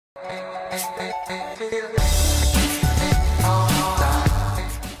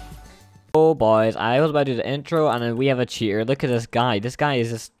Oh boys, I was about to do the intro and then we have a cheater. Look at this guy. This guy is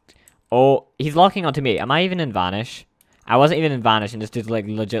just... Oh, he's locking onto me. Am I even in Vanish? I wasn't even in Vanish and this dude's like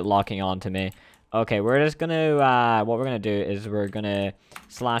legit locking onto me. Okay, we're just gonna, what we're gonna do is we're gonna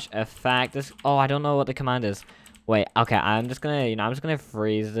 /effect this. Oh, I don't know what the command is. Wait, okay, I'm just gonna, I'm just gonna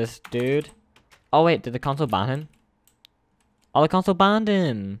freeze this dude. Oh wait, did the console ban him? Oh, the console banned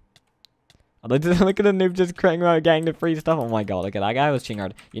him. Look at the noob just crying about getting the free stuff. Oh my god, look at that guy was cheating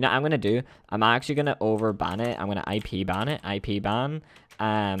hard. You know what I'm gonna do? I'm actually gonna over ban it. I'm gonna IP ban it. IP ban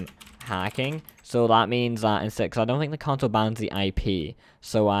hacking. So that means that instead, because I don't think the console bans the IP.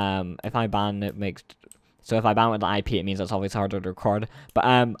 So if I ban it makes... So if I ban with the IP, it means it's always harder to record. But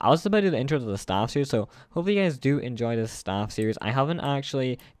I was about to do the intro to the staff series, so hopefully you guys do enjoy this staff series. I haven't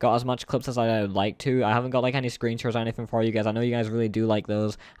actually got as much clips as I would like to. I haven't got like any screen shares or anything for you guys. I know you guys really do like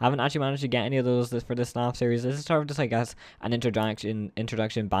those. I haven't actually managed to get any of those for the staff series. This is sort of just, I guess, an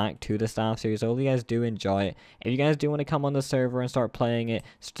introduction back to the staff series. So hopefully you guys do enjoy it. If you guys do want to come on the server and start playing it,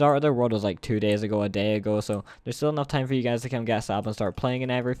 start of the world was like 2 days ago, a day ago. So there's still enough time for you guys to come get set up and start playing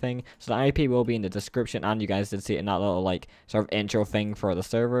and everything. So the IP will be in the description, and you guys did see it in that little like sort of intro thing for the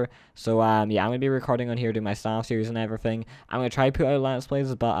server. So yeah, I'm gonna be recording on here, doing my staff series and everything. I'm gonna try to put out let's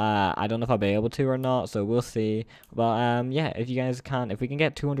plays, but I don't know if I'll be able to or not, so we'll see. But yeah, if you guys can, if we can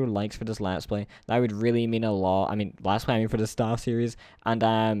get 200 likes for this let's play, that would really mean a lot. I mean, let's play, I mean, for the staff series.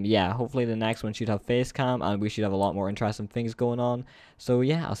 And yeah, hopefully the next one should have face cam and we should have a lot more interesting things going on. So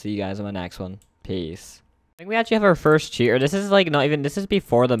yeah, I'll see you guys in my next one. Peace. I think we actually have our first cheater. This is like not even, this is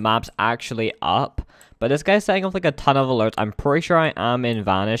before the map's actually up. But this guy's setting up like a ton of alerts. I'm pretty sure I am in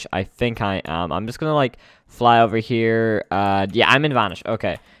Vanish. I think I am. I'm just gonna like fly over here. Yeah, I'm in Vanish.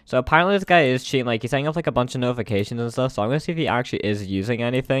 Okay. So apparently this guy is cheating. Like he's setting up like a bunch of notifications and stuff. So I'm gonna see if he actually is using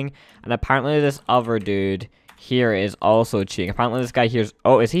anything. And apparently this other dude here is also cheating. Apparently this guy here's...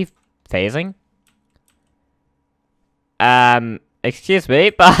 Oh, is he phasing? Excuse me,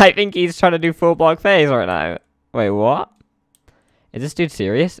 but I think he's trying to do full block phase right now. Wait, what? Is this dude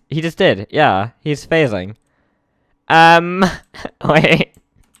serious? He just did. Yeah, he's phasing. Wait.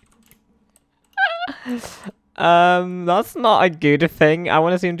 That's not a good thing. I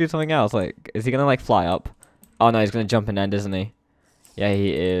want to see him do something else. Like, is he gonna like fly up? Oh no, he's gonna jump and end, isn't he? Yeah, he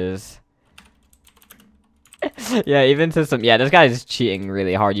is. Yeah, even system. Yeah, this guy is cheating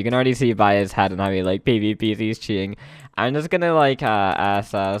really hard. You can already see by his head and how he like PvPs. He's cheating. I'm just gonna like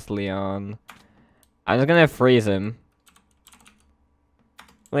SS Leon. I'm just gonna freeze him.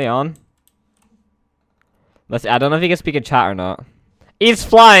 Leon. Let's see, I don't know if he can speak in chat or not. He's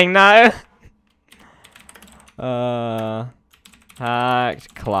flying now!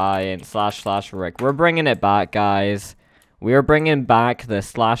 Hacked client / Rick. We're bringing it back, guys. We're bringing back the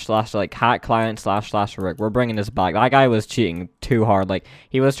 / like hack client / Rick. We're bringing this back. That guy was cheating too hard. Like,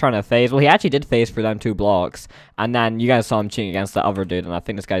 he was trying to phase. Well, he actually did phase for them 2 blocks. And then you guys saw him cheating against the other dude. And I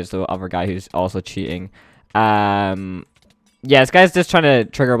think this guy's the other guy who's also cheating. Yeah, this guy's just trying to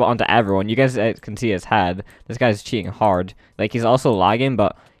trigger onto everyone. You guys can see his head. This guy's cheating hard. Like, he's also lagging,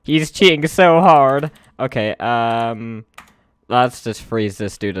 but he's cheating so hard. Okay, let's just freeze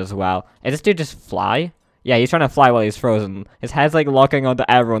this dude as well. Is this dude just fly? Yeah, he's trying to fly while he's frozen. His head's, like, locking onto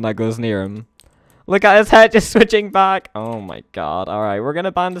everyone that goes near him. Look at his head just switching back. Oh, my God. All right, we're going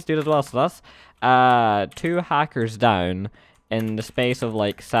to ban this dude as well. So that's 2 hackers down in the space of,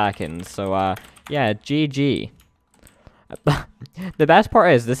 like, seconds. So, yeah, GG. The best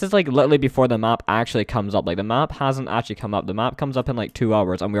part is, this is like literally before the map actually comes up. Like, the map hasn't actually come up. The map comes up in like 2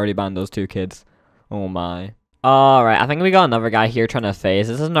 hours and we already banned those 2 kids. Oh my. Alright, I think we got another guy here trying to phase.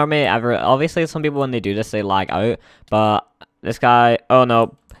 This is normally obviously some people when they do this they lag out, but this guy, oh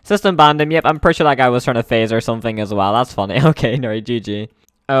no, system banned him. Yep, I'm pretty sure that guy was trying to phase or something as well. That's funny. Okay, no, GG.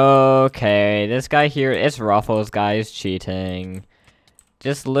 Okay, this guy here, it's Ruffles, guys, cheating.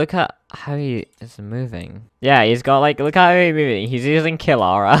 Just look at how he is moving. Yeah, he's got like, look how he's moving. He's using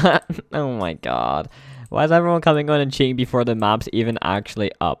Killara. Oh my god. Why is everyone coming on and cheating before the map's even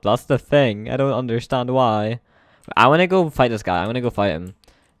actually up? That's the thing. I don't understand why. I want to go fight this guy. I'm going to go fight him.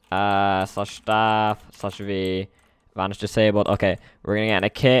 /staff /v. Vanish disabled. Okay, we're going to get in a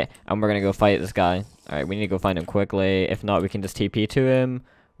kit and we're going to go fight this guy. Alright, we need to go find him quickly. If not, we can just TP to him.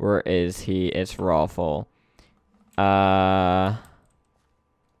 Where is he? It's Raffle.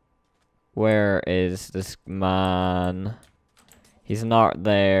 Where is this man? He's not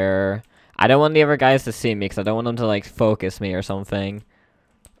there. I don't want the other guys to see me because I don't want them to like focus me or something.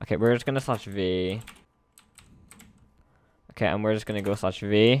 Okay, we're just gonna /v. Okay, and we're just gonna go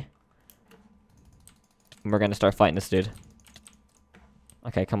 /v. And we're gonna start fighting this dude.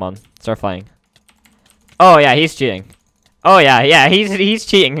 Okay, come on. Start fighting. Oh, yeah, he's cheating. Oh, yeah, he's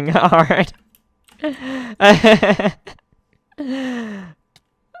cheating. Alright.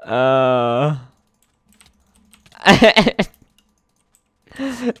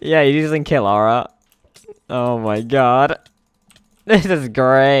 Yeah, he's using Killara. Oh my god. This is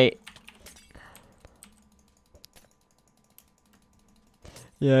great.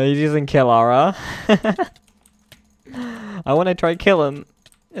 Yeah, he's using Killara. I want to try kill him.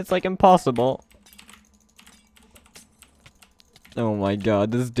 It's like impossible. Oh my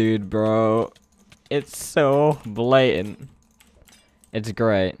god, this dude, bro. It's so blatant. It's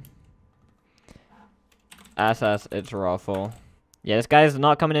great. SS, it's Ruffle. Yeah, this guy's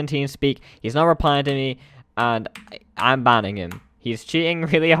not coming in TeamSpeak. He's not replying to me, and I'm banning him. He's cheating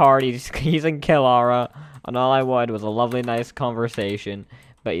really hard. He's using Killara, and all I wanted was a lovely, nice conversation.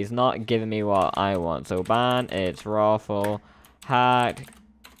 But he's not giving me what I want. So ban, it's Ruffle, hacked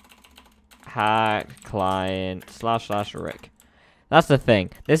client / Rick. That's the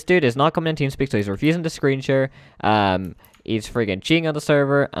thing. This dude is not coming in TeamSpeak, so he's refusing to screen share. He's freaking cheating on the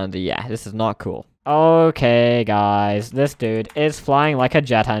server, and yeah, this is not cool. Okay, guys, this dude is flying like a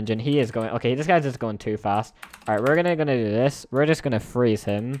jet engine. He is going. Okay, this guy's just going too fast. All right, we're gonna do this. We're just gonna freeze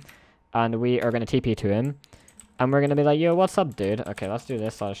him, and we are gonna TP to him, and we're gonna be like, "Yo, what's up, dude?" Okay, let's do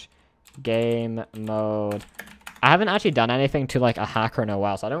this / game mode. I haven't actually done anything to like a hacker in a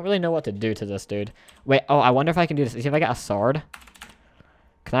while, so I don't really know what to do to this dude. Wait, oh, I wonder if I can do this. See if I get a sword.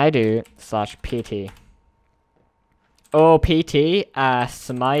 Can I do /PT? Oh, PT,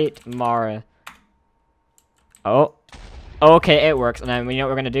 smite Mara. Oh, okay, it works. And then you know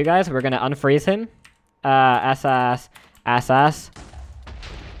what we're gonna do, guys? We're gonna unfreeze him. SS.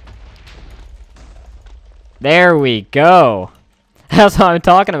 There we go. That's what I'm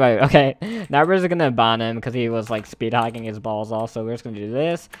talking about. Okay, now we're just gonna ban him because he was like speed hacking his balls off. So we're just gonna do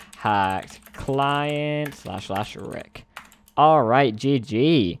this. Hacked client / Rick. All right,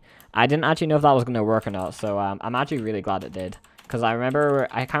 GG. I didn't actually know if that was gonna work or not. So I'm actually really glad it did. Because I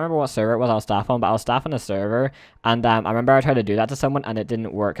can't remember what server it was I was staff on, but I was staff on a server, and I remember I tried to do that to someone, and it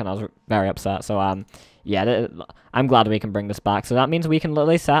didn't work, and I was very upset. So, yeah, I'm glad we can bring this back. So that means we can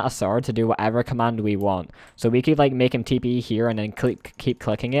literally set a sword to do whatever command we want. So we could, like, make him TP here, and then keep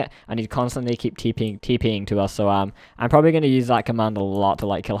clicking it, and he'd constantly keep TPing to us. So, I'm probably going to use that command a lot to,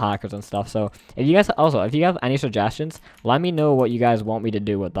 like, kill hackers and stuff. So, if you have any suggestions, let me know what you guys want me to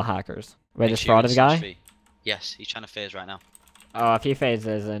do with the hackers. Wait, this frauded guy? Yes, he's trying to phase right now. Oh, if he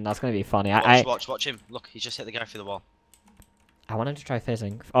phases, then that's gonna be funny. Watch him. Look, he just hit the guy through the wall. I wanted to try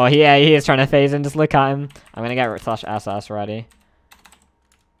phasing. Oh, yeah, he is trying to phase and just look at him. I'm gonna get /SS ready.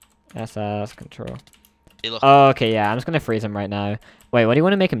 SS control. Oh, okay, yeah, I'm just gonna freeze him right now. Wait, what do you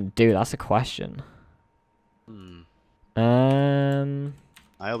want to make him do? That's the question. I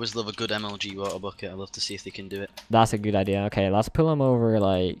always love a good MLG water bucket. I love to see if they can do it. That's a good idea. Okay, let's pull him over,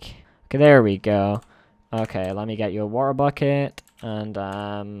 like... Okay, there we go. Okay, let me get you a water bucket, and,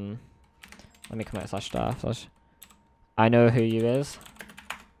 let me come out /staff. I know who you is.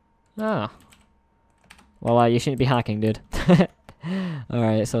 Ah. Well, you shouldn't be hacking, dude.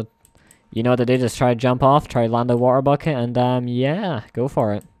 Alright, so, you know what to do, just try to jump off, try to land a water bucket, and, yeah, go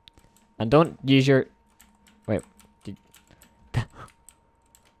for it. And don't use your... Wait.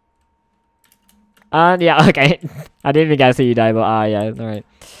 Yeah, okay. I didn't even get to see you die, but, yeah, alright.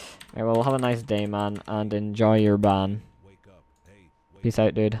 Alright, well, have a nice day, man, and enjoy your ban. Peace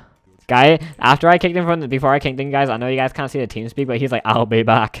out, dude. Guy, after I kicked him before I kicked him, guys, I know you guys can't see the TeamSpeak, but he's like, I'll be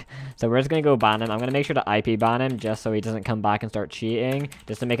back. So we're just gonna go ban him. I'm gonna make sure to IP ban him, just so he doesn't come back and start cheating,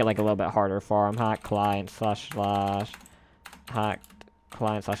 just to make it, like, a little bit harder for him. Hack client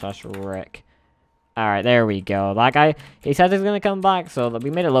 / Rick. Alright, there we go. That guy, he says he's gonna come back, so we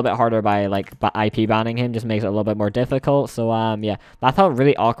made it a little bit harder by, like, IP banning him, just makes it a little bit more difficult. So, yeah, that felt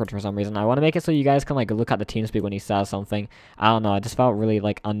really awkward for some reason. I want to make it so you guys can, like, look at the TeamSpeak when he says something. I don't know, it just felt really,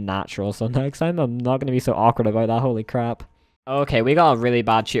 like, unnatural. So next time, I'm not gonna be so awkward about that, holy crap. Okay, we got a really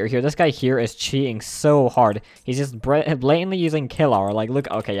bad cheater here. This guy here is cheating so hard. He's just blatantly using Killara. Like,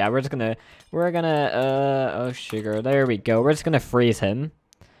 look, okay, yeah, oh, sugar, there we go. We're just gonna freeze him.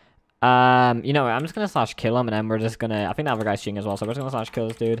 You know, I'm just gonna /kill him, and then we're just gonna... I think the other guy's cheating as well, so we're just gonna /kill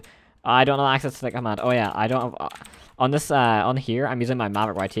this dude. I don't have access to the command. Oh, yeah, I don't have... on here, I'm using my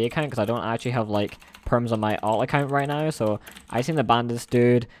MaverickYT account, because I don't actually have, like, perms on my alt account right now, so I just need to ban this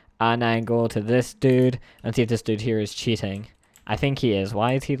dude, and then go to this dude, and see if this dude here is cheating. I think he is.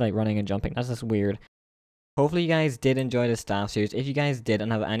 Why is he, like, running and jumping? That's just weird. Hopefully you guys did enjoy the staff series. If you guys did and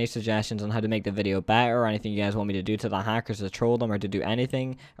have any suggestions on how to make the video better, or anything you guys want me to do to the hackers to troll them, or to do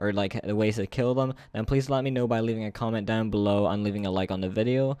anything, or like the ways to kill them, then please let me know by leaving a comment down below and leaving a like on the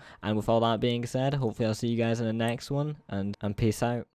video. And with all that being said, hopefully I'll see you guys in the next one, and peace out.